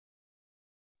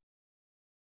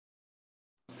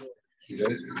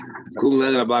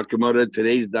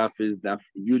Today's daf is daf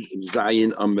Yud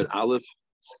Zayin Amud Aleph.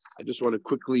 I just want to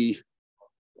quickly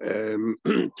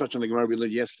touch on the Gemara we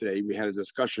learned yesterday. We had a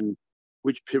discussion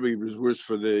which period was worse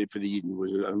for the Yidden.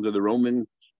 Was it under the Roman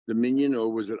dominion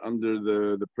or was it under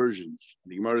the Persians?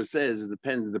 The Gemara says it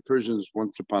depends. The Persians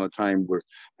once upon a time were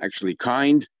actually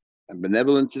kind and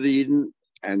benevolent to the Yidden,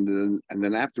 and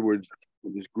then afterwards,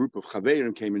 when this group of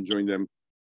Chaverim came and joined them,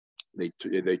 they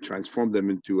transformed them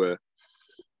into an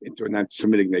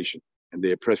anti-Semitic nation, and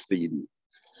they oppressed the Yidden.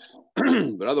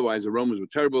 But otherwise, the Romans were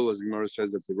terrible, as the Gemara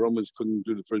says that the Romans couldn't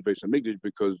do the first base of Mikdash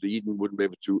because the Yidden wouldn't be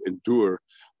able to endure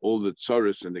all the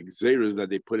tsaras and the gzeras that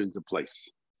they put into place.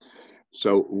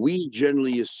 So we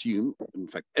generally assume, in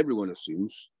fact, everyone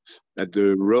assumes that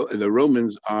the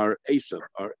Romans are Asa,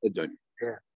 are Edom.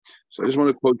 Yeah. So I just want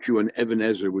to quote you an Eben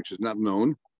Ezra, which is not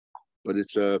known, but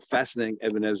it's a fascinating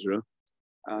Eben Ezra.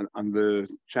 On the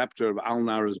chapter of Al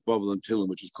Nara's Bavel and Tilim,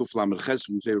 which is Kuflam and Ches,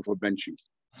 we say before benching.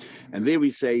 And there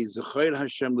we say, Zechair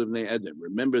Hashem Livnei Edom.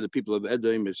 Remember the people of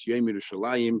Edom, Es Yom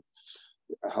Yerushalayim.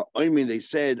 I mean, they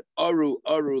said, Aru,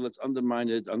 let's undermine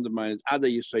it, Ada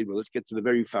Yisrael, let's get to the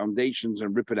very foundations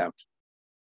and rip it out.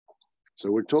 So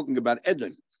we're talking about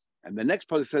Edom. And the next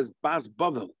part says, Bas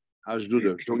Bavel,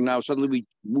 Ashduda. So now suddenly we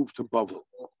move to Bavel.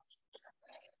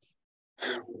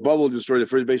 Bavel destroyed the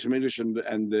first base of English, and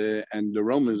the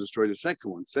Romans destroyed the second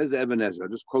one. Says the Eben Ezra.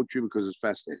 I'll just quote you because it's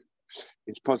fascinating.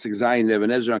 It's Pasuk Zayin Eben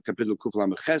Ezra, Kapitel Kuf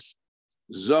Lamed Ches.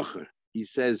 Zocher. He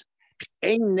says,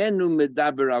 "Einenu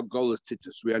medaber al golas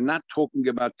titus." We are not talking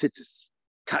about titus.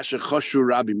 Kasher choshu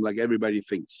rabim, like everybody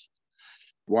thinks.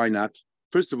 Why not?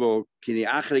 First of all, kini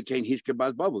achere kein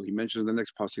hiskabaz Bavel. He mentions the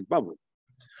next Pasuk Bavel.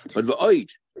 But the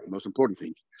most important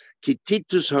thing,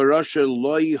 Kititus Harasha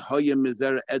Loi Hoya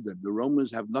Mizer Edom. The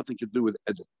Romans have nothing to do with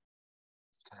Edom.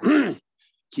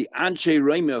 Ki Anche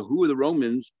Reima, who were the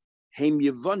Romans? Heim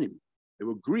Yevonim. They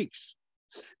were Greeks.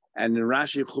 And in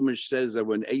Rashi Chumash says that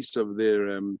when Esav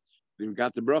they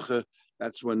got the bracha,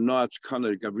 that's when Noah's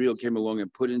Kana Gabriel came along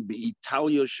and put in the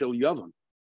Italia Shel Yavon.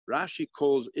 Rashi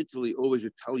calls Italy always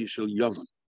Italia Shel Yavon,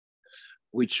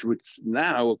 which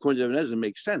now, according to Ebenezer,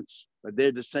 makes sense. But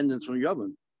they're descendants from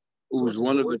Yavon, who was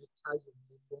one of the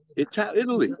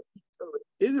Italy,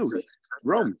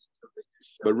 Rome.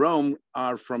 But Rome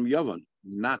are from Yavon,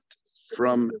 they're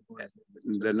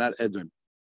not Edom.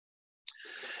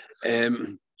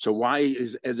 So why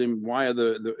are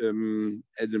the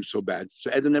Edom so bad?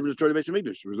 So Edom never destroyed the base of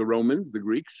English. It was the Romans, the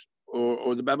Greeks,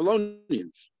 or the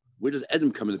Babylonians. Where does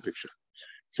Edom come in the picture?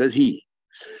 Says he,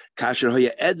 Kasher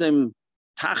Hoya Edom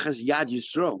Tachas Yad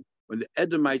Yisrael. When the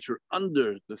Edomites were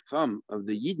under the thumb of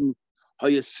the Yidden,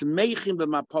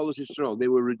 they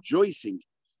were rejoicing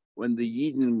when the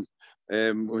Yidden,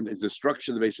 when the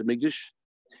destruction of the base of Mikdash.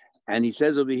 And he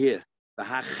says over here, the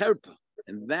Hacherpa,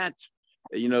 and that,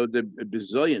 the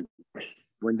Bezoyan,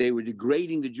 when they were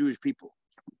degrading the Jewish people.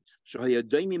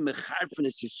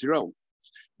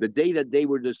 The day that they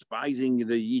were despising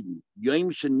the Yidden,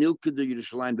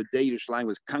 the day Yerushalayim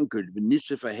was conquered,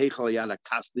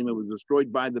 it was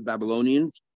destroyed by the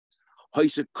Babylonians.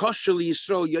 That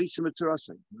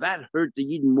hurt the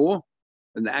Yidden more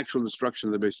than the actual destruction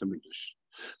of the base of Mikdash.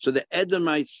 So the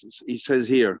Edomites, he says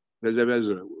here, was at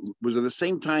the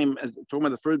same time as talking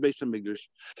about the first base of Mikdash.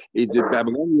 The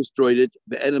Babylonians destroyed it.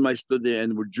 The Edomites stood there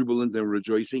and were jubilant and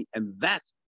rejoicing, and that,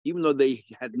 even though they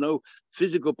had no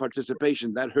physical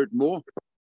participation, that hurt more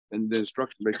than the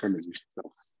destruction based on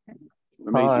itself.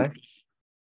 Amazing.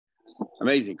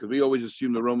 Amazing, because we always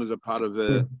assume the Romans are part of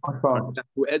that's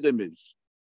who Edom is.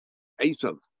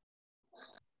 Esav.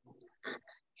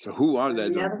 So who are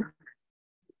they?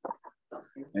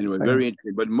 Anyway, very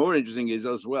interesting. But more interesting is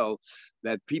as well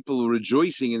that people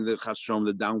rejoicing in the Chasrom,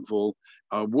 the downfall,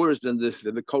 are worse than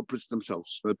the culprits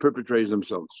themselves, the perpetrators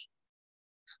themselves.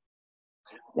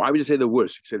 Why would you say they're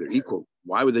worse? You say they're equal.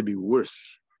 Why would they be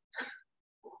worse?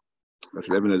 That's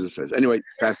what Ebenezer says. Anyway,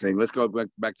 fascinating. Let's go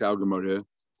back to Al Gemara here.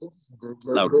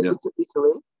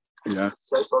 Italy. Yeah.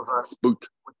 Boot.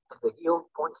 The heel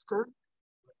points to.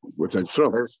 What's that?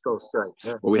 Throw. Straight.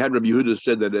 Yeah. Well, we had Rabbi Yehuda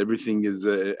said that everything is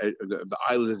the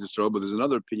island is Israel, but there's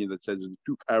another opinion that says there's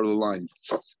two parallel lines.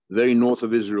 Very north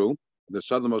of Israel, the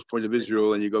southernmost point of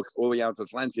Israel, and you go all the way out to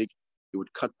Atlantic, it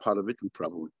would cut part of Italy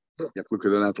probably. Yeah. You have to look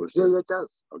at an atlas. Yeah, it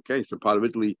does. Okay, so part of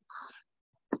Italy,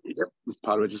 it's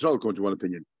part of Israel, according to one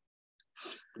opinion.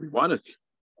 Why not?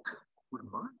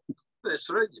 That's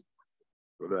right.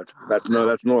 So that's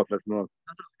north.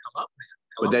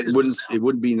 But that it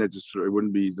wouldn't be in that. It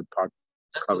wouldn't be the part.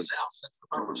 That's covered. The south. That's the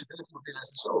part which would be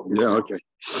that's the south. Yeah. Okay.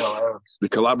 The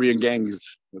Calabrian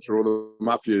gangs. That's where all the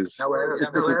mafia is.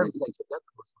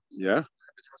 Yeah.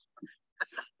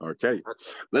 Okay,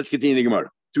 let's continue the Gemara.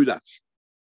 2 dots.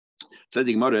 Says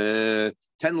the Gemara,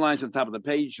 10 lines on top of the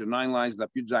page, or 9 lines on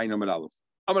the Yud Zayin Amud Aleph.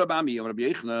 Rabbi said,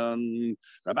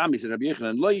 Rabbi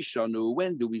Yochanan, Lo Yishanu,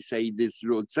 when do we say this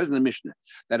rule? It says in the Mishnah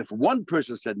that if one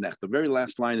person said Nechtav, the very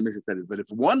last line of the Mishnah said it, but if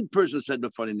one person said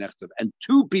B'fani Nechtav and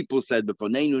 2 people said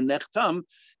B'fanenu Nechtam,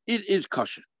 it is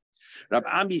kosher. Rabbi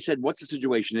Ami said, what's the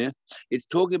situation here? It's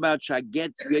talking about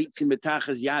Shaget Yitzim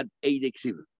Betachas Yad Eid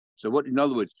Eksiva. So what, in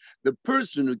other words, the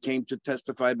person who came to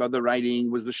testify about the writing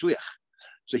was the Shliach.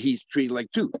 So he's treated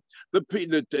like 2. And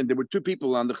there were 2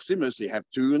 people on the chesima, so you have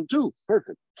 2 and 2.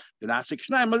 Perfect. If one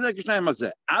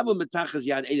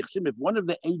of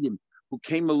the Eidim who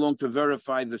came along to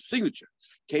verify the signature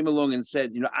came along and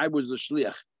said, I was a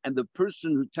shliach, and the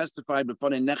person who testified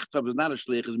b'fanei nechtav is not a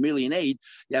shliach, is merely an aid,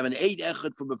 you have an aid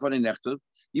echad for b'fanei nechtav,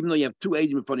 even though you have 2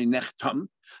 aids b'fanei nechtam,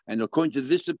 and according to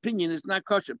this opinion, it's not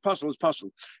kosher. Puzzle is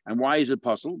puzzle. And why is it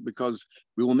puzzle? Because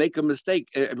we will make a mistake.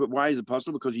 But why is it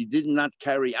puzzle? Because he did not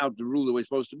carry out the rule that was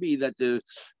supposed to be that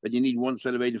that you need 1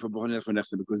 set of aids for b'fanei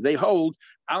nechtam, because they hold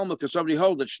alma, because somebody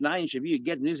hold that shnayim shavi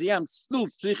get niziyam still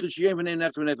tzrichus shiyem v'nei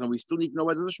nechtam. We still need to know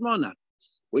whether the shema or not.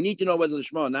 We need to know whether the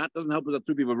Shema or not. Doesn't help us that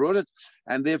 2 people wrote it,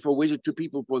 and therefore where's it 2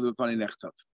 people for the B'fanei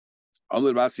Nechtav?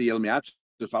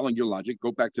 Following your logic,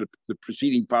 go back to the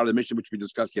preceding part of the mission which we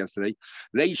discussed yesterday.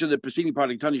 Reisha, the preceding part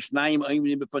of the Tani, Shnayim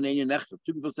Oimim B'fanei Nechtav.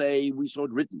 2 people say we saw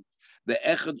it written. The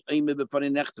Echad Oimim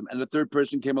B'fanei Nechtav, and the 3rd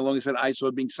person came along and said I saw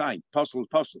it being signed. Puzzle is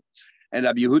puzzle. And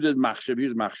Rabbi Yehuda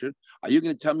Machshir, are you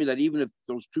going to tell me that even if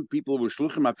those 2 people were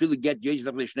shluchim, I feel to get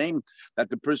Yeshach name, that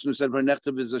the person who said B'fanei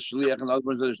Nechtav is a shliach and the other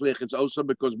one is a shliach? It's also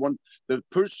because the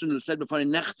person who said B'fanei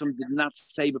Nechtav did not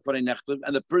say B'fanei Nechtav,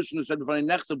 and the person who said B'fanei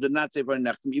Nechtav did not say B'fanei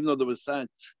Nechtav, even though they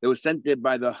were sent there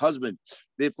by the husband.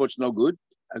 Therefore, it's no good.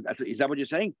 Is that what you're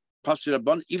saying? Pasir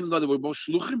Rabban, even though they were both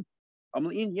shluchim?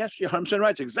 Yes, I'm saying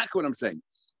right. It's exactly what I'm saying.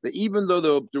 That even though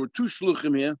there were 2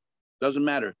 shluchim here, doesn't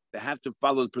matter. They have to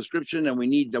follow the prescription, and we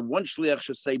need that 1 shliach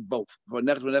should say both.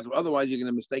 Otherwise, you're going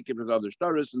to mistake it with other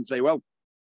stars and say, well,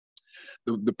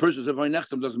 the person who said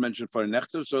Nechtam doesn't mention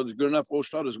Nechtam, so it's good enough all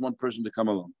stars 1 person to come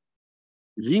along.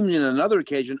 Zimni, in another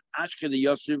occasion, Ashke the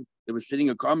Yosef, they were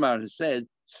sitting a kamar and said,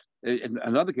 in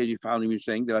another occasion, he found him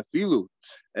saying that Afilu,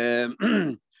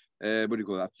 what do you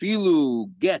call it? Afilu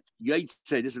get Yaitse.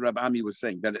 This is Rabbi Ami was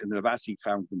saying that in Ravasi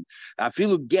found him.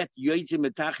 Afilu get Yaitse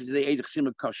metachis the Eidach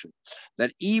Sima Kosher.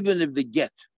 That even if the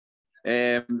get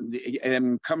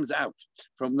comes out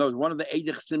from one of the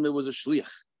Eidach Sima was a shliach,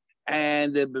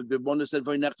 and the one that said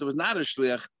Vayinechta was not a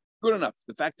shliach. Good enough.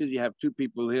 The fact is, you have 2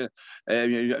 people here,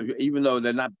 even though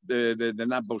they're not both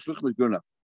shliachim, is good enough.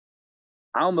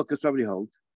 Alma, because somebody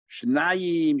holds. You're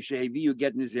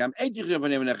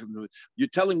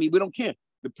telling me we don't care.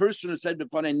 The person who said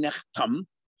B'fanei Nechtam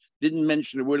didn't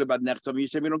mention a word about Nechtam. You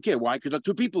say we don't care. Why? Because there are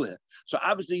 2 people here. So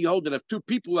obviously you hold that if 2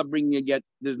 people are bringing a get,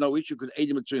 there's no issue because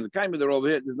Eidim and the Kaima, they're over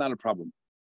here. There's not a problem.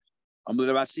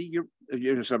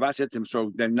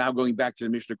 So then now going back to the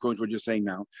Mishnah according to what you're saying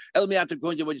now.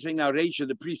 According to what you're saying now, Reisha,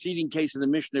 the preceding case of the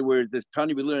Mishnah where the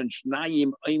Tani we learned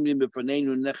Shnayim Oimim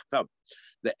B'fanenu Nechtam.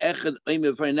 The Echad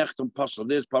Oimim B'fanei Nechtam puzzle.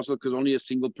 There's puzzle because only a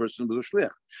single person was a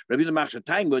shliach. Rabbi Machshir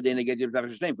time where they get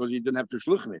Yevdach's name because he didn't have to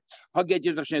shluchim it. How get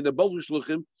Yevdach's name? They're both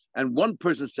shluchim, and 1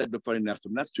 person said B'fanei Nechtam,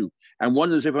 not 2, and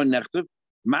 1 is B'fanei Nechtam.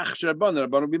 Machshir Rabban, the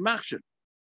Rabban will be Machshir.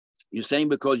 You're saying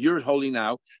because you're holding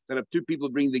now that if 2 people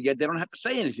bring the get, they don't have to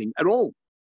say anything at all.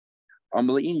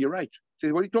 You're right.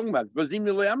 Says, what are you talking about? Last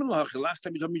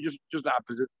time you told me just the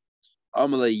opposite.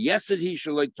 Yes, he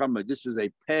should like Tama. This is a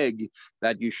peg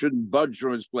that you shouldn't budge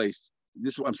from its place.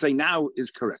 This what I'm saying now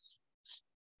is correct.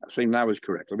 We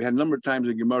had a number of times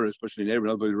in Gemara, especially in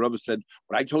Aaron, the Rabbi said,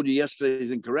 what I told you yesterday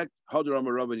is incorrect. How did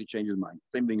Rabbi he changed his mind?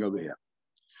 Same thing over here.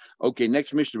 Okay,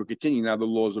 next Mishnah, we're continuing now the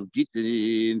laws of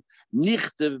Gittin.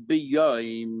 Nichtev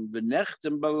b'yoim,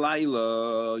 v'nechtem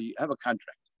b'layla. You have a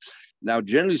contract. Now,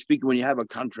 generally speaking, when you have a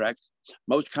contract,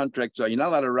 most contracts are you're not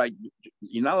allowed to write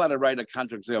a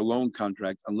contract, say a loan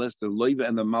contract, unless the loiva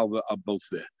and the malva are both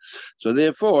there. So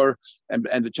therefore, and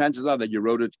the chances are that you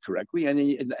wrote it correctly, and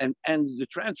the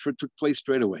transfer took place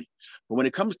straight away. But when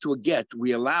it comes to a get,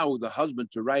 we allow the husband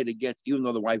to write a get even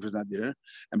though the wife is not there.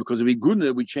 And because of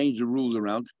Iguna, we changed the rules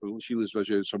around. She lives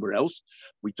somewhere else.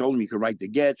 We told him he could write the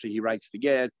get, so he writes the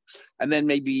get, and then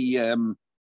maybe and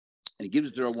he gives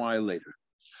it to her a while later.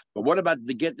 But what about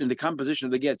the get? In the composition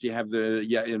of the get, you have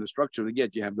in the structure of the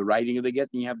get, you have the writing of the get,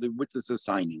 and you have the witnesses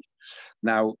signing.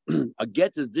 Now, a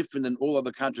get is different than all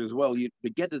other contracts as well. The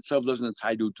get itself doesn't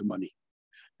entitle to money.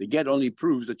 The get only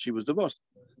proves that she was divorced.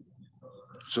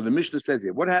 So the Mishnah says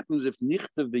here, what happens if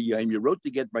nichtav b'yayim, you wrote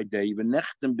the get by day, and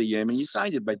nechtem b'yayim, and you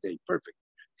signed it by day? Perfect.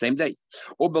 same day.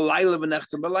 Or belayla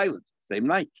v'nechtem belayla, same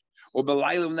night. Or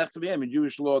belayla v'nechtem b'yom. In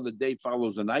Jewish law, the day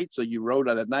follows the night, so you wrote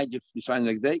it at night. If you sign the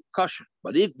next day, kosher.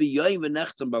 But if b'yom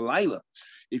v'nechtem belayla,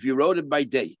 if you wrote it by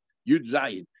day, Yud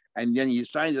Zayin, and then you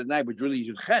signed it at night, but really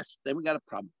Yud Ches, then we got a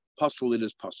problem. Puzzle, it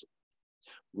is puzzle.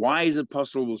 Why is it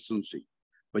puzzle? We'll soon see.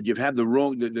 But you've had the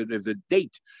wrong, the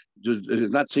date is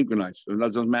not synchronized, it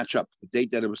doesn't match up. The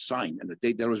date that it was signed and the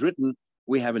date that it was written,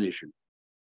 we have an issue.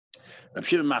 Rav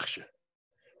Shimon Machshir.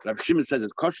 Rav Shimon says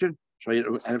it's kosher,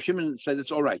 and Rav Shimon says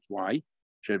it's all right. Why?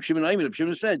 Rav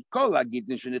Shimon said, you're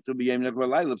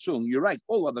right.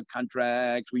 All other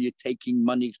contracts where you're taking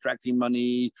money, extracting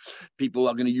money, people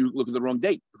are going to look at the wrong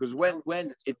date. Because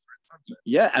when it's,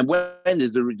 and when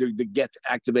is the get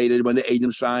activated, when the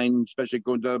Adam sign, especially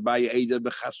going to buy Adam,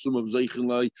 the Chasum of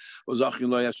Zeichenloi or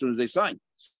Zachenloi as soon as they sign.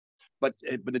 But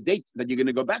the date that you're going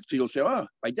to go back to, you'll say,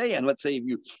 by day. And let's say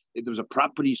if there was a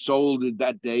property sold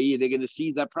that day, they're going to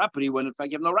seize that property when in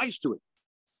fact you have no rights to it.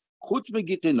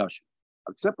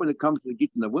 Except when it comes to the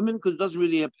Gittin of women, because it doesn't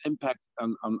really have impact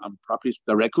on properties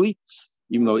directly,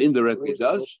 even though indirectly it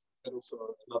does.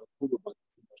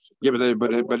 Yeah, but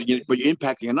you're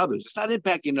impacting on others. It's not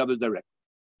impacting others directly.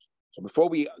 So before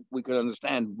we could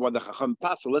understand what the Chacham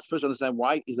passed, so let's first understand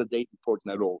why is the date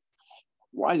important at all.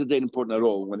 Why is the date important at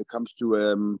all when it comes to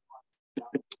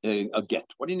a get?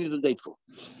 What do you need the date for?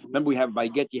 Remember, we have by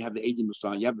get, you have the Eidim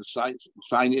Masah, you have the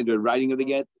sign in the writing of the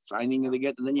get, signing of the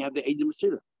get, and then you have the Eidim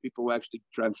Masira, people who actually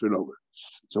transfer it over.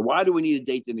 So why do we need a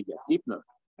date in the get? Ifna.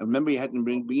 And remember, you had to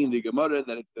bring in the Gemara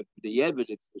that the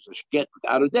evidence is a get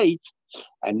without a date,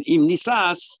 and im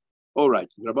nisas. All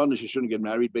right, Rabbanan, she shouldn't get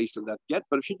married based on that get,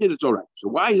 but if she did, it's all right. So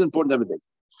why is it important to have a date?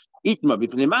 Why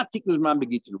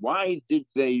did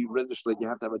they legislate you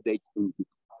have to have a date?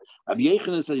 Rabbi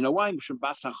Yechanan said, you know why?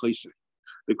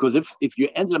 Because if you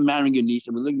end up marrying your niece,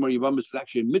 and we're looking more Yavam, it's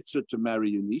actually a mitzvah to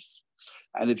marry your niece.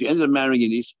 And if you end up marrying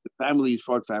your niece, the family is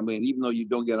for family, and even though you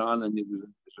don't get on and you're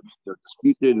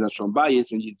disputed and that's from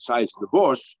bias and you decide to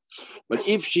divorce, but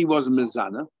if she was a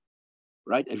mezana,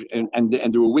 right, and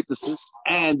there were witnesses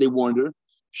and they warned her,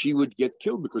 she would get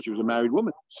killed because she was a married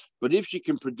woman. But if she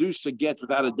can produce a get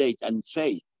without a date and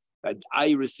say that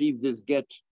I received this get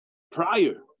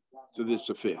prior to this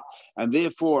affair, and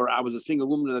therefore I was a single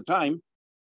woman at the time,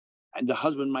 and the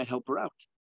husband might help her out.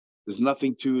 There's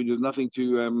nothing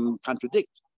to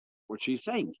contradict what she's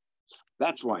saying.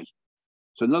 That's why.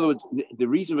 So in other words, the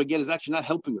reason for get is actually not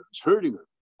helping her; it's hurting her.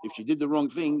 If she did the wrong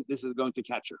thing, this is going to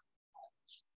catch her.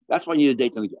 That's why you need a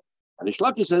date on the get. And the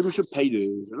Shlaki says we should pay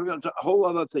this. It's a whole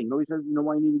other thing. No, he says, you know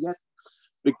why you need to get?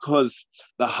 Because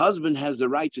the husband has the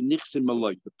right to nichsim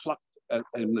malay, the pluck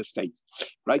in the estate,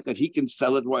 right? That he can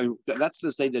sell it. That's the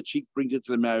estate that she brings it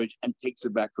to the marriage and takes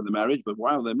it back from the marriage. But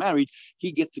while they're married,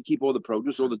 he gets to keep all the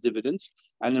produce, all the dividends,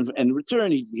 and in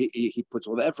return, he puts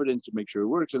all the effort in to make sure it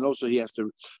works. And also, he has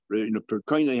to, per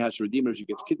coin, he has to redeem her if she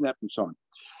gets kidnapped and so on.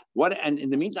 And in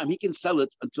the meantime, he can sell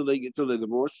it until they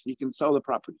divorce. He can sell the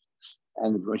property.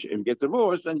 And if she gets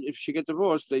divorced, and if she gets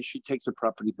divorced, she takes the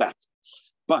property back.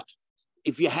 But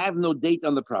if you have no date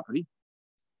on the property,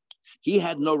 he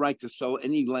had no right to sell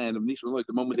any land of Nisra at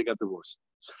the moment they got divorced.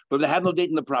 But they had no date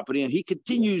in the property, and he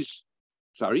continues.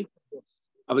 Again.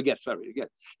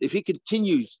 If he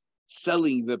continues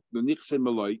selling the Nichse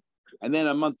Malay, and then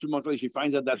a month, 2 months later, she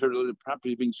finds out that her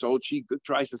property is being sold, she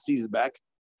tries to seize it back.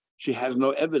 She has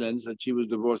no evidence that she was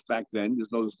divorced back then.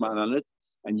 There's no Zman on it.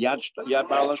 And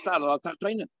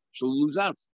she'll lose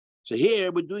out. So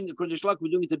here we're doing it, according to Shlach, we're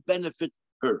doing it to benefit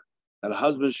her. That a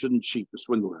husband shouldn't cheat or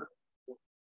swindle her.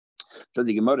 So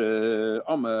the Gemara,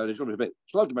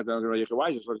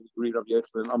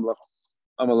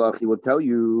 he will tell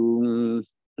you.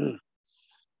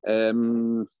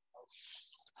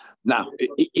 Now,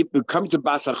 if we come to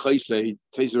Basa Chayse,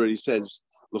 Teza already says,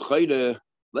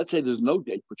 let's say there's no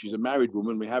date, but she's a married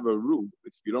woman. We have a rule.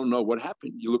 If you don't know what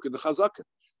happened, you look at the Chazakah.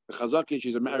 The Chazakah,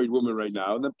 she's a married woman right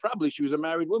now, and then probably she was a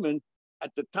married woman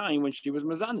at the time when she was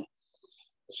Mazana.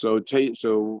 So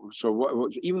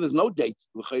even there's no date,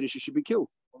 she should be killed.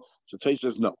 So Tay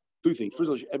says no. Two things. First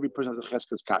of all, every person has a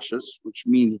cheskes kashas, which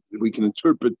means we can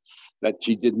interpret that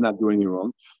she did not do anything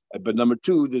wrong. But number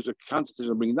two, there's a context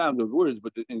of bringing down those words.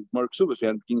 But in Mark Subas,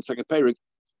 in the second parak,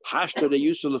 hashta de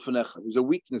yusuf lefenecha. There's a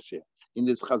weakness here in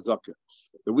this chazaka.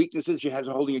 The weakness is she has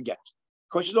a holding a get. The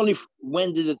question is only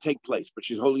when did it take place, but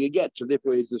she's holding a get, so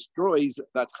therefore it destroys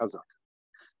that chazaka.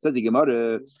 So the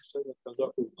Gemara,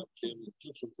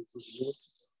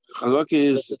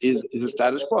 chazaka is a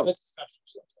status quo.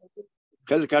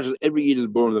 Chesed Kashas, every Eid is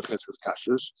born with Chesed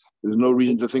Kashas. There's no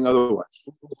reason to think otherwise.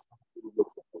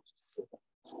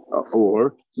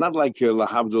 Or not like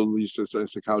Lahavdol,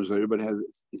 psychologist, everybody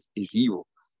is evil,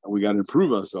 and we got to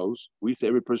improve ourselves. We say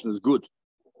every person is good.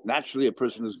 Naturally, a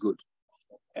person is good,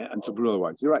 and to prove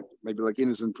otherwise. You're right. Maybe like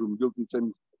innocent proven guilty,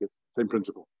 same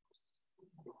principle.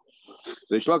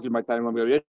 My time.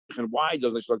 Why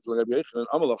does you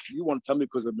want to tell me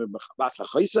because of Basa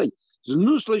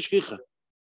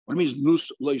what means nus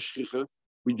loishchicha?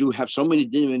 We do have so many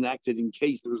dinim enacted in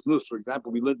case there was nus. For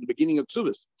example, we learned at the beginning of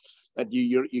Tzuvas that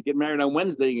you get married on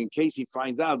Wednesday in case he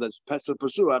finds out that Pesach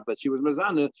Pasuach, that she was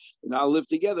Mazana, and I'll live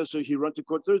together, so he run to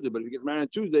court Thursday. But if he gets married on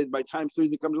Tuesday, by the time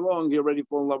Thursday comes along, he already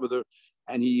fall in love with her,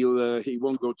 and he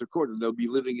won't go to court, and they'll be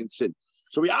living in sin.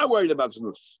 So we are worried about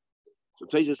nus. So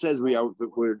Teisha says we're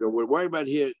worried about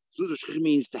here. Zuzah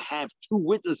means to have two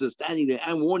witnesses standing there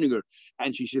and warning her,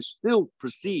 and she should still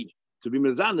proceed to be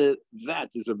mezana. That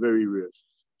is a very rare.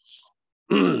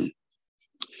 and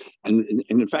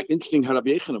in fact, interesting. What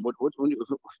the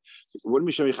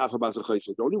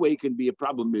only way it can be a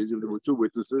problem is if there were two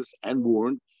witnesses and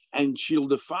warned, and she'll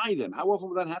defy them. How often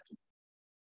would that happen?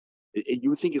 You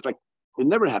would think it's like it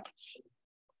never happens.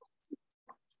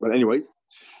 But anyway.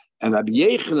 And Rabbi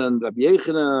Yechanan,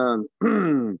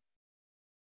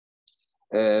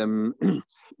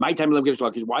 my time of Geish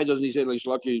Lakish. Why doesn't he say Geish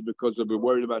Lakish? Because we're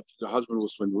worried about the husband will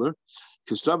swindle her.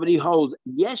 Because somebody holds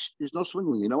yesh is no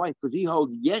swindling. You know why? Because he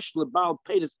holds yesh lebal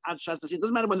peidas ad shas. It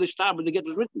doesn't matter when the shtar when the get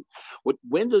was written.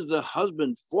 When does the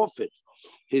husband forfeit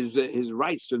his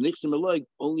rights to nixim eloig?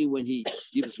 Only when he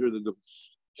gives her the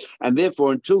divorce. And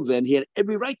therefore, until then, he had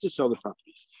every right to sell the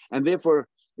properties. And therefore,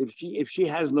 if she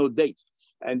has no date.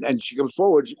 And she comes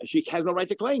forward, she has no right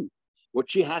to claim. What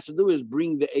she has to do is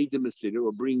bring the Eidim Asidah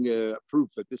or bring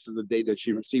proof that this is the day that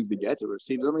she received the get or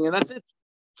received something, and that's it.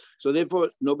 So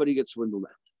therefore, nobody gets swindled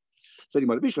out. So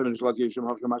now, if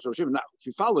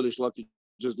you follow this law,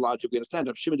 just logically understand.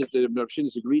 Rav Shimon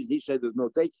disagrees. He says there's no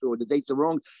date, or the dates are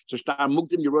wrong. So Shtar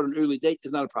Mukdim, you wrote an early date,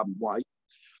 is not a problem. Why?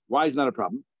 Why is not a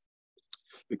problem?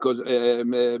 Because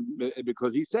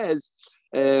he says,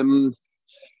 what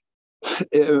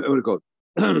do you call it?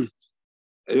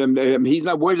 He's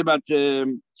not worried about. She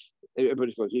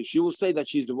will say that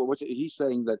she's divorced. He's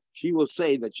saying that she will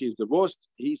say that she's divorced.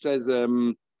 He says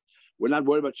we're not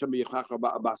worried about Shem Yechacha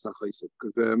Basa Chayset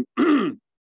because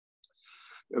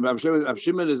Rav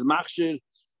Shimon is machshir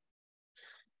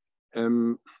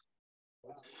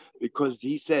because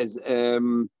he says that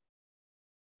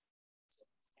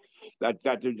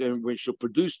when she'll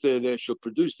produce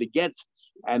the get.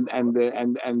 And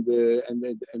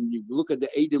you look at the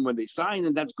Eidim when they sign,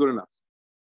 and that's good enough.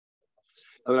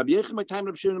 According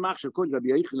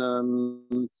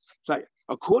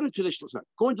to the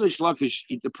Shlakish,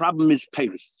 the problem is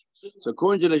Paris. So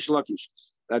according to the Shlakish,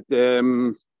 that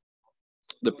the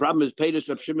problem is Paris.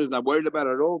 Rav Shimon is not worried about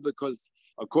it at all because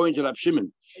according to Rav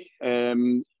Shimon,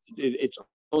 it's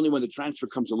only when the transfer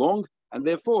comes along, and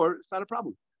therefore it's not a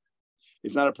problem.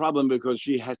 It's not a problem because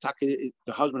she has the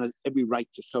husband has every right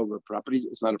to sell the properties.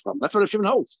 It's not a problem. That's what Rav Shimon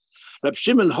holds. Rav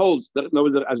Shimon holds that,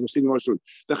 as we're seeing more soon.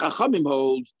 The Chachamim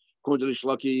holds, according to the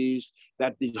Shlakis,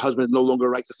 that the husband has no longer a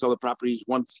right to sell the properties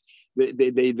once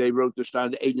they wrote the shtar,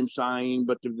 the Eidim sign,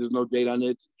 but if there's no date on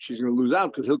it, she's going to lose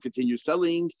out because he'll continue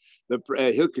selling the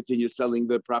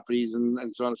properties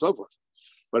and so on and so forth.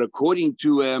 But according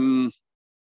to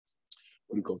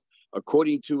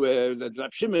according to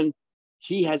Rav Shimon,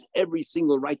 he has every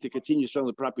single right to continue selling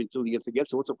the property until he gets the get.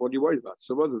 So what's up? What are you worried about?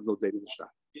 So there's no date in the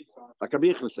shtar. Like Rabbi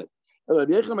Yechon said.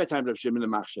 Rabbi Yechon, my time, Rav Shimon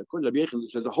and Machsheh. Rabbi Yechon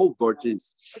says the whole part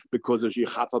is because of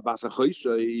Shechafa Basa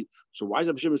Choisei. So why does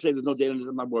Rabbi Shimon say there's no date on it?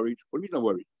 I'm not worried. What do you mean not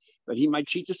worried? That he might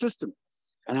cheat the system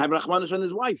and have Rachmanis on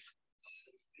his wife.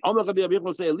 Rabbi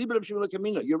Yechon say,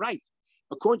 you're right.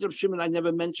 According to Rav Shimon, I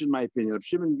never mentioned my opinion. Rav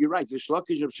Shimon, you're right. The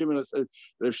Shlakish Rav Shimon,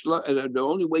 the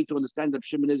only way to understand Rav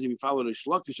Shimon is if you follow the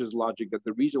Shlakish's logic that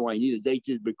the reason why he needs a date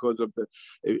is because of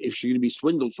if she's going to be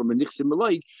swindled from a Nichsim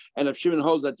Maleg, and Rav Shimon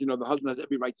holds that the husband has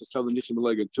every right to sell the Nichsim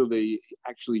Maleg until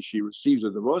she receives a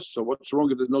divorce. So what's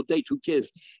wrong if there's no date? Who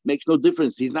cares? Makes no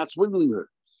difference. He's not swindling her.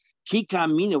 Kika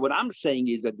Mina. What I'm saying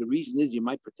is that the reason is you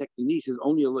might protect the niece is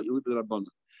only a little bit of Rabbanan.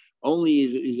 Only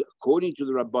is according to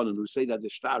the Rabbanan who say that the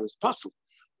shtar is possible.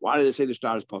 Why do they say the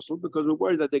shtar is possible? Because we're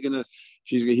worried that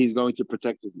he's going to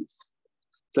protect his niece.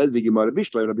 Says the Gemara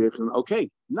Bishlei Rabbi Yechon. Okay,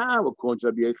 Now, according to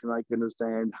Rabbi Yechon, I can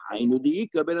understand. I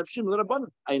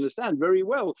understand very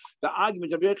well the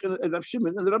argument of Rabbi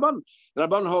Shimon and the Rabban. The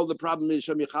Rabban hold the problem is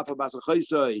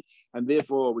and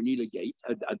therefore we need a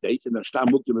date, and the Shtar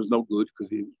Muktim is no good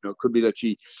because it could be that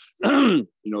she, have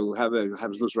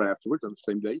Zlus right afterwards on the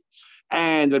same day.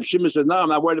 And Rabbi Shimon says, no, I'm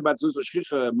not worried about Zlus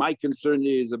Shchicha. My concern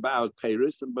is about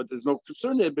Paris, but there's no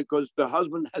concern there because the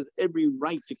husband has every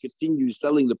right to continue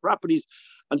selling the properties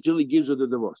until he gives her the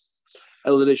divorce.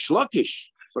 But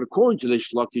according to the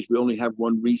Shlokish, we only have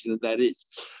one reason, and that is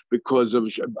because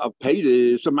of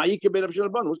Paris. So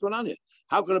what's going on here?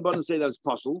 How can a button say that it's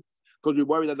possible? Because we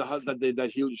worry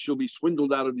that she'll be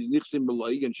swindled out of these nichsim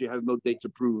b'loig, and she has no date to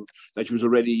prove that she was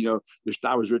already, the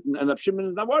star was written. And Shimon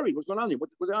is not worried. What's going on here? What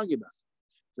they arguing about?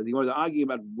 So they're arguing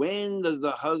about when does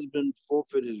the husband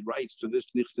forfeit his rights to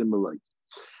this nichsim b'loig?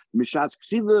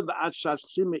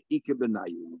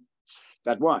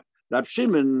 That what? Rab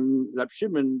Shimon,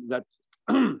 that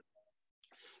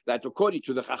that according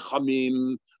to the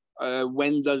Chachamim,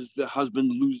 when does the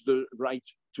husband lose the right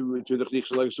to the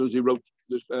Chnichshalach as soon as he wrote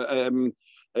this, what do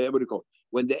you call it?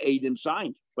 When the Eidim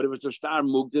signed. But if it's a Shtar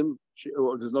Mugdim,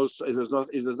 or if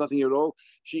there's nothing at all,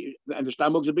 and the Shtar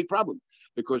Mugdim is a big problem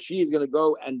because she is going to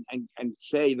go and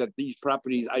say that these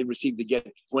properties I received the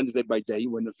get Wednesday by day,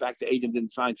 when in fact the Eidim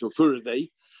didn't sign till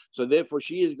Thursday. So therefore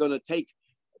she is going to take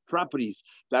properties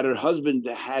that her husband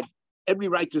had every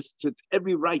right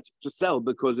to sell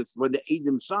because it's when the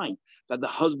Eidim signed that the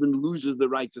husband loses the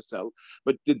right to sell.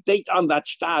 But the date on that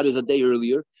shtar is a day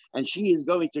earlier, and she is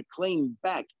going to claim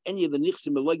back any of the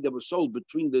nichsim b'loig that was sold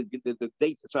between the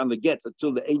date that's on the get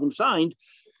until the Eidim signed,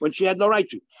 when she had no right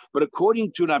to. But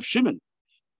according to Rav Shimon,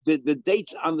 the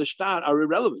dates on the shtar are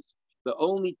irrelevant. The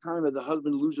only time that the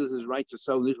husband loses his right to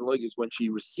sell nichsim b'loig is when she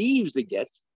receives the get.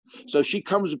 So she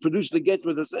comes and produces the get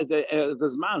with this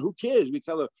man. Who cares? We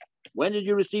tell her, when did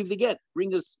you receive the get?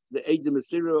 Bring us the Eid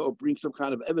Masira, or bring some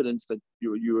kind of evidence that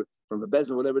you from the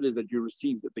bezin, whatever it is, that you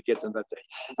received the get on that day.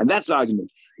 And that's the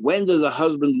argument. When does a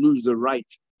husband lose the right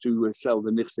to sell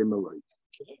the nichsim b'loig?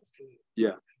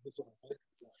 Yeah.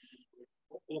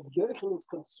 If Yerkel is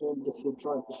concerned that he'll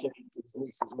try and protect his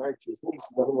niece, he's married to his niece,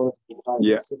 he doesn't want it to be tied.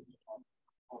 Yeah.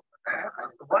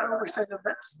 Why don't we say that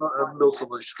that's not a milsa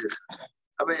l'shkich?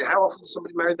 I mean, how often does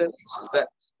somebody marry their niece?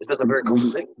 Is that a very common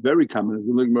thing? Very common. If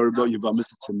you look more about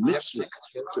Yavamis, it's a mitzvah.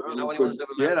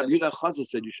 Yeah, Rabbi Yehuda Chazal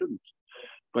said you shouldn't.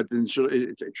 But in it's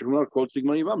Shulchan quotes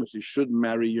Sigmar Yavamis. You should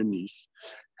marry your niece,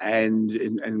 and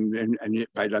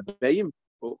by Rabbeim,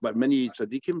 by many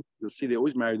tzaddikim, you'll see they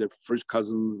always marry their first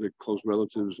cousins, their close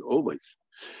relatives, always.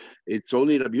 It's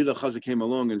only Rabbi Yehuda Chazal came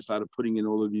along and started putting in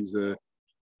all of these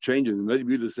changes. And Rabbi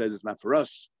Yehuda says it's not for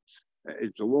us.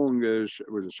 It's a long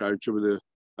was a Shari Tshuva, the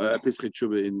Epischei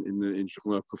Tshuva in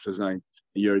Shulchan Kuf Zayin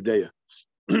in Yeridea.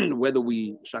 Whether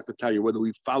we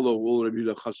follow all Rabbi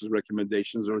Yehuda Chazal's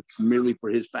recommendations or merely for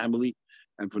his family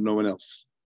and for no one else.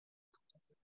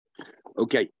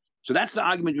 Okay, so that's the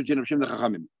argument between Rav Shimon and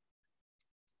Chachamim.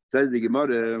 Says the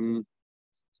Gemara.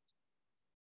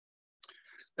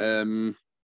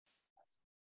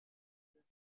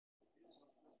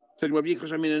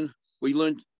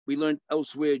 We learned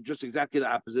elsewhere just exactly the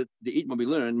opposite. The Itma we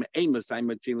learned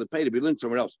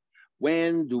somewhere else.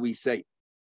 When do we say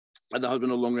that the husband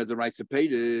no longer has the right to pay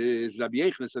this? Rabbi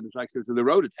Yechon said the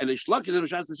road it, and the Shlach is in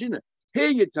Shas. Here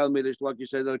you tell me the Shlach, you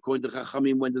say that according to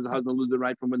Chachamim, when does the husband lose the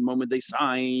right from the moment they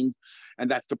signed? And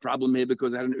that's the problem here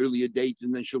because they had an earlier date,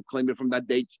 and then she'll claim it from that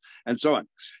date, and so on.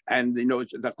 And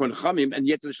it's according to Chachamim, and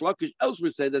yet the Shlach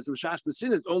elsewhere said that Shas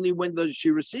it's only when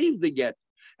she receives the get.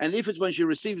 And if it's when she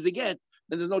receives the get,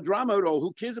 then there's no drama at all.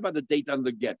 Who cares about the date on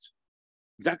the get?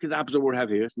 Exactly the opposite we have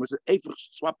here.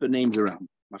 Swap the names around.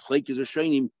 Machlek is a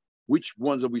shaynim. Which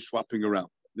ones are we swapping around?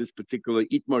 This particular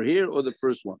Itmar here or the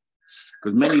first one?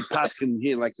 Because many paskin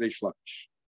here like Reish Lakish.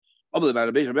 I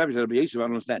don't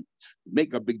understand.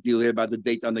 Make a big deal here about the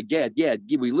date on the get. Yeah,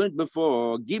 we learned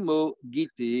before. Gimel,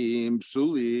 Gittim,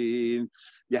 Sulin.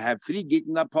 You have 3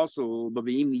 Gittin apostle, but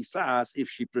if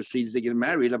she proceeds to get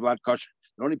married, Avlad Kosher.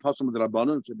 The only possible with the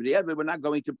Rabbanon, but we're not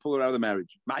going to pull her out of the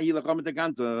marriage.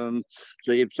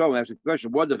 So if so, ask the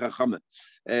question, what did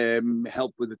Chachamim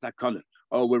help with the takana?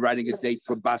 Oh, we're writing a date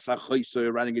for Basa Choysa,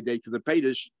 we're writing a date for the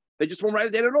Pedish. They just won't write a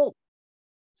date at all.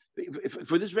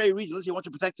 For this very reason, let's say he wants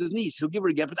to protect his niece, he'll give her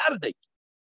a get without a date.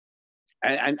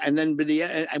 And then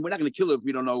and we're not going to kill her if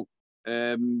we don't know,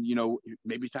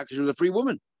 maybe Takash was a free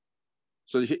woman.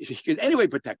 So he can anyway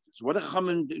protect her. So what does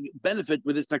Chachamim benefit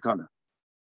with this takana?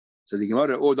 So the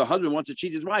Gemara, or the husband wants to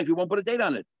cheat his wife, he won't put a date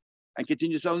on it and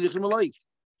continue selling Yichim Aloik.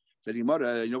 So the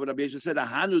Gemara, you know what Rabbi Yeshua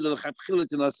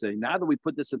said? Now that we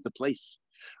put this into place,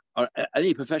 or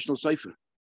any professional cipher,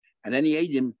 And any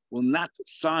Adim will not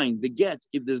sign the get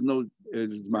if there's no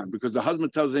Zman, because the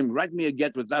husband tells him, write me a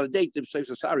get without a date. If say,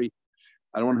 so sorry,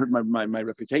 I don't want to hurt my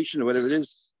reputation or whatever it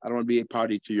is. I don't want to be a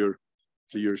party to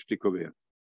your stick over here.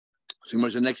 So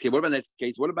much the next case. What about the next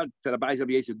case? What about Terabai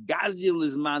Yosef? Gazil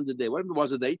is man the day. What if it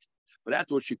was a date? But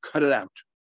afterwards she cut it out.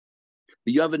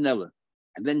 The Yavanella.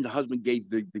 And then the husband gave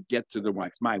the get to the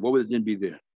wife. What would it then be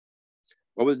there?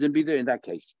 What would it then be there in that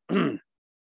case?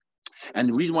 And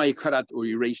the reason why you cut out or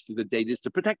erased the date is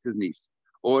to protect his niece,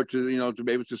 or to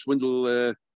be able to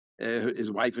swindle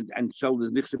his wife and sell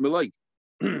his nichts in Malay.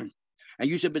 And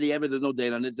you said, but there's no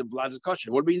date on it. The blood is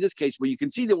kosher. What would be in this case where you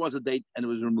can see there was a date and it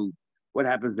was removed? What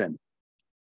happens then?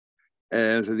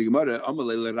 So the Gemara,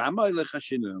 we're not going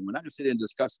to sit here and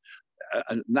discuss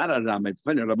not a Rama,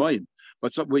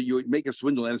 but something where you make a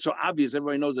swindle and it's so obvious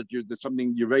everybody knows that there's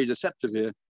something you're very deceptive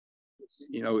here.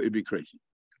 It'd be crazy.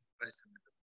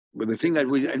 But the thing that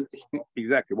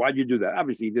exactly, why'd you do that?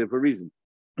 Obviously, you did it for a reason.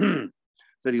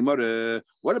 So the Gemara,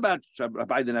 what about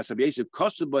by the Nasab Yosef?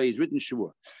 Kosovo is written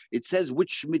Shavua. It says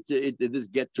which Shemitah this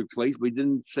get took place, but it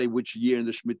didn't say which year in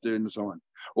the Shemitah and so on.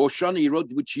 Or Shana, you wrote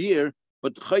which year,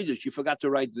 but Chodesh, you forgot to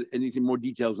write anything more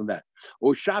details on that.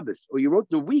 Or Shabbos, or you wrote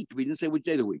the week, but you didn't say which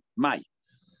day of the week. Mai.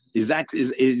 Is a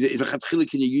Chatchila,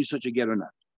 can you use such a get or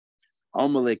not?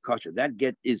 Amalek kosher. That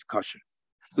get is kosher.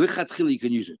 Lichatchila, you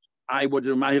can use it. What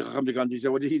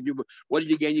did he do? What did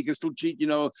you gain? You can still cheat.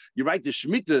 You write the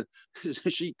Shemitah.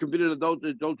 She committed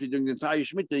adultery during the entire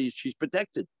Shemitah. She's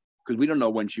protected because we don't know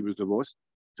when she was divorced.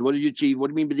 So what did you achieve? What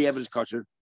do you mean by the evidence kosher?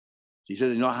 She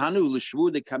says, Hanu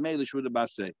l'shvu the kamei l'shvu the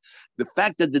basei. The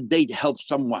fact that the date helps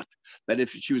somewhat. That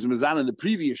if she was Mazan in the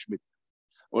previous Shemitah,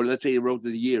 or let's say he wrote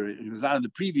the year, it was on the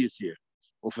previous year,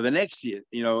 or for the next year,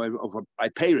 or by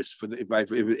Paris,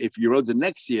 if you wrote the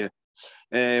next year.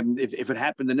 If it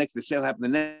happened the sale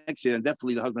happened the next year, then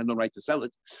definitely the husband had no right to sell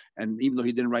it. And even though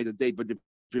he didn't write a date, but if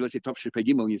let's say Tafshir Pei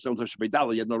Gimel, you sold Tafshir Pei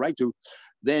Dal, you had no right to,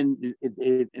 then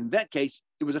in that case,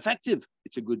 it was effective.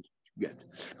 It's a good get.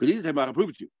 Because he didn't have to prove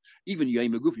it to you. Even you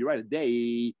write a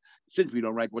day, since we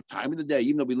don't write what time of the day,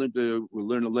 even though we'll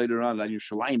learn it later on your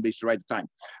Shalayim based to write the time.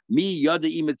 Me, Yada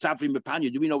Imet Safri Mepanya,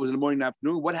 do we know it was in the morning and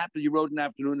afternoon? What happened? You wrote in the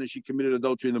afternoon and she committed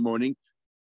adultery in the morning.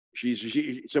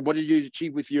 She said, what did you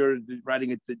achieve with your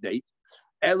writing it the date?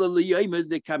 It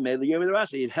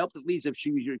helped at least if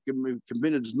she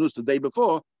committed znus the day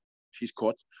before, she's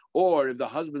caught. Or if the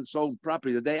husband sold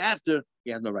property the day after,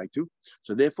 he has no right to.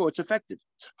 So therefore, it's effective.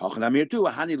 Here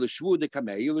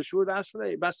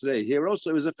also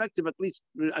it was effective at least,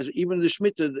 even the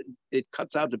Shemitah, it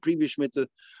cuts out the previous Shemitah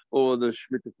or the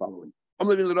Shemitah following.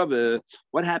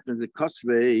 What happens at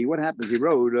Kosvei? What happens? He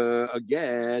wrote a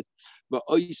get, but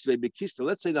let's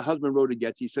say the husband wrote a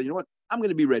get. He said, you know what? I'm going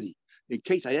to be ready. In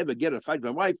case I ever get a fight with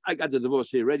my wife, I got the divorce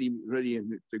here ready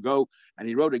to go. And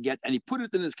he wrote a get and he put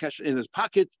it in his cash in his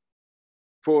pocket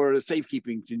for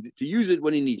safekeeping to use it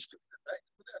when he needs to.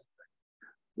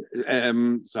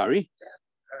 Sorry.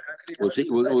 We'll see.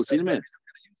 We'll see in a minute.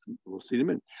 We'll see in a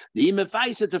minute. The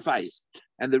imefais to fight.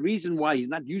 And the reason why he's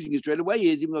not using it straight away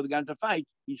is, even though they got into fight,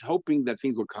 he's hoping that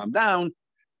things will calm down,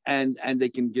 and they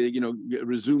can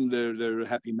resume their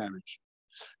happy marriage.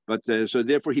 But so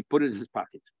therefore he put it in his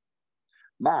pocket.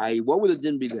 What would it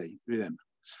then be them?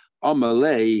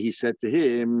 Amalei, he said to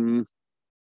him.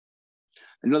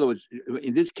 In other words,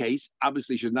 in this case,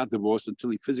 obviously she's not divorced until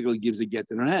he physically gives a get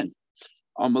in her hand.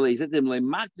 Amalei said to him,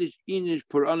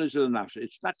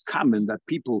 it's not common that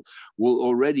people will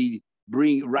already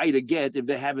write a get if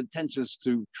they have intentions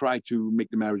to try to make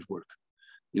the marriage work.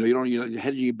 You don't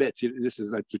hedging your bets. This is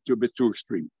like a bit too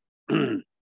extreme.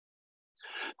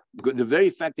 Because the very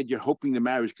fact that you're hoping the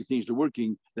marriage continues to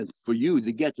working, that for you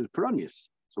the get is peronius.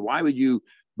 So why would you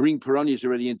bring peronius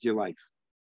already into your life?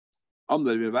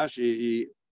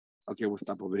 Okay, we'll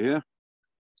stop over here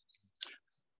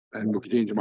and we'll continue tomorrow.